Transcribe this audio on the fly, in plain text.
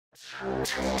Hi,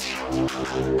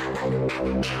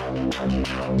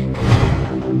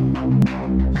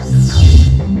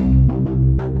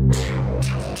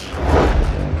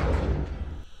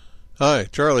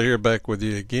 Charlie here, back with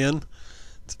you again.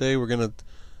 Today we're going to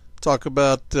talk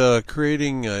about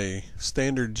creating a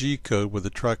standard G-code with the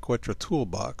Triquetra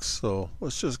toolbox. So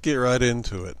let's just get right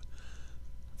into it.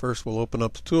 First we'll open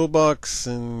up the toolbox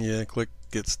and click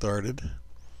Get Started.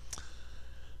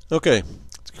 Okay,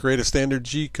 to create a standard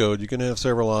G-code you can have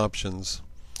several options.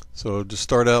 So just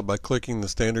start out by clicking the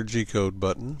standard G-code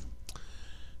button.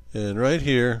 And right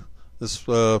here, this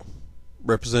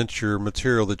represents your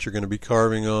material that you're going to be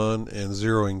carving on and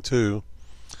zeroing to.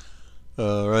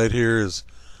 Right here is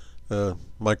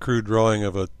my crude drawing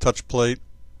of a touch plate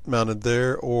mounted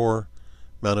there or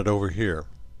mounted over here.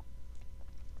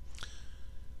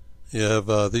 You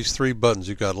have these three buttons.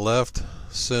 You've got left,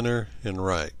 center, and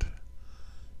right.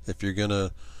 If you're going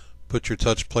to put your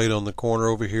touch plate on the corner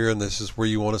over here and this is where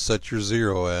you want to set your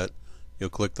zero at, you'll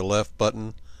click the left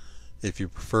button. If you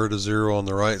prefer to zero on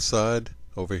the right side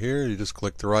over here, you just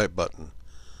click the right button.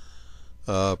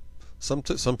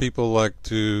 Some people like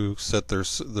to set their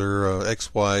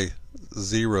XY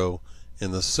zero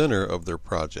in the center of their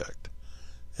project,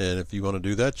 and if you want to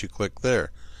do that, you click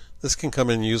there. This can come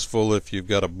in useful if you've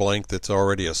got a blank that's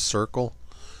already a circle.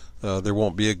 There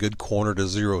won't be a good corner to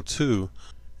zero to,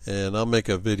 and I'll make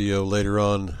a video later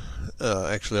on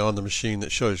actually on the machine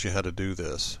that shows you how to do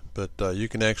this. But you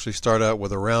can actually start out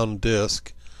with a round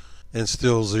disc and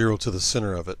still zero to the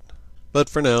center of it. But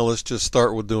for now, let's just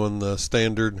start with doing the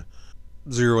standard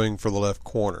zeroing for the left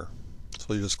corner.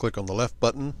 So you just click on the left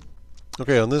button.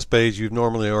 Okay, on this page you've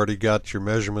normally already got your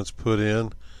measurements put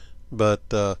in, but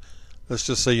let's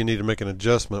just say you need to make an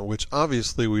adjustment, which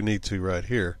obviously we need to right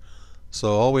here.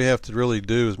 So all we have to really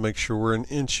do is make sure we're in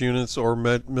inch units or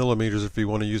millimeters if you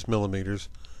want to use millimeters.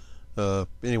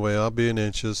 Anyway, I'll be in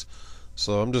inches.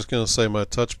 So I'm just going to say my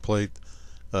touch plate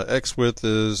X width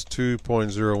is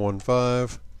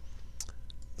 2.015,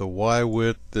 the Y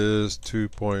width is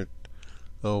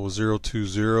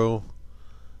 2.020,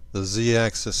 the Z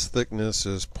axis thickness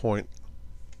is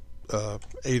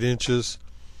 0.8 inches.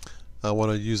 I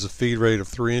want to use a feed rate of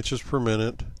 3 inches per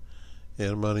minute,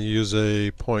 and I'm going to use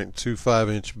a 0.25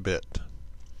 inch bit.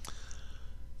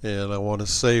 And I want to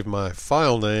save my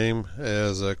file name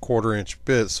as a 1/4 inch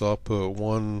bit, so I'll put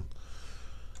one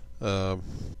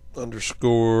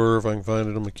underscore, if I can find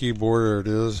it on my keyboard, there it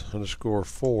is,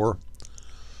 _4.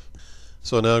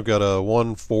 So now I've got a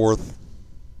 1/4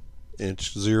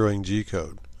 inch zeroing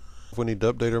G-code. We need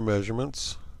to update our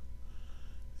measurements,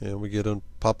 and we get a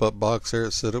pop-up box there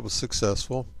that said it was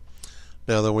successful.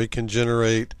 Now then we can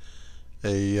generate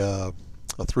a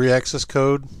 3-axis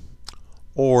code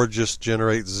or just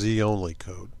generate Z only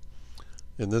code.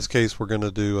 In this case we're going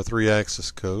to do a 3-axis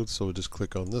code, so we'll just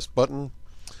click on this button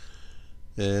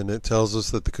and it tells us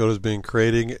that the code is being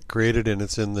created and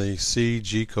it's in the C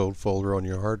G-code folder on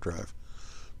your hard drive.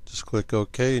 Just click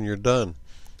OK and you're done.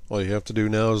 All you have to do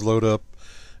now is load up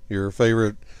your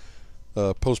favorite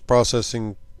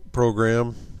post-processing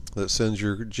program that sends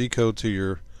your G-code to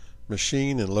your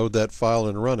machine and load that file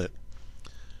and run it.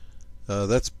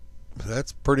 That's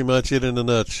pretty much it in a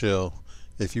nutshell.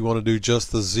 If you want to do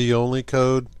just the Z only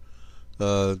code,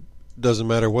 doesn't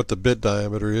matter what the bit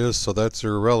diameter is, so that's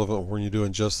irrelevant when you're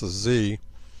doing just the Z.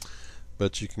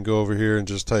 But you can go over here and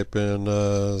just type in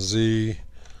Z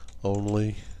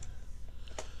only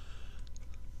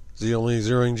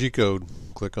zeroing G-code.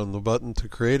 Click on the button to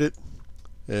create it,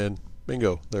 and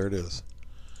bingo, there it is.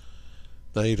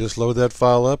 Now you just load that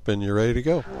file up and you're ready to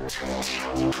go.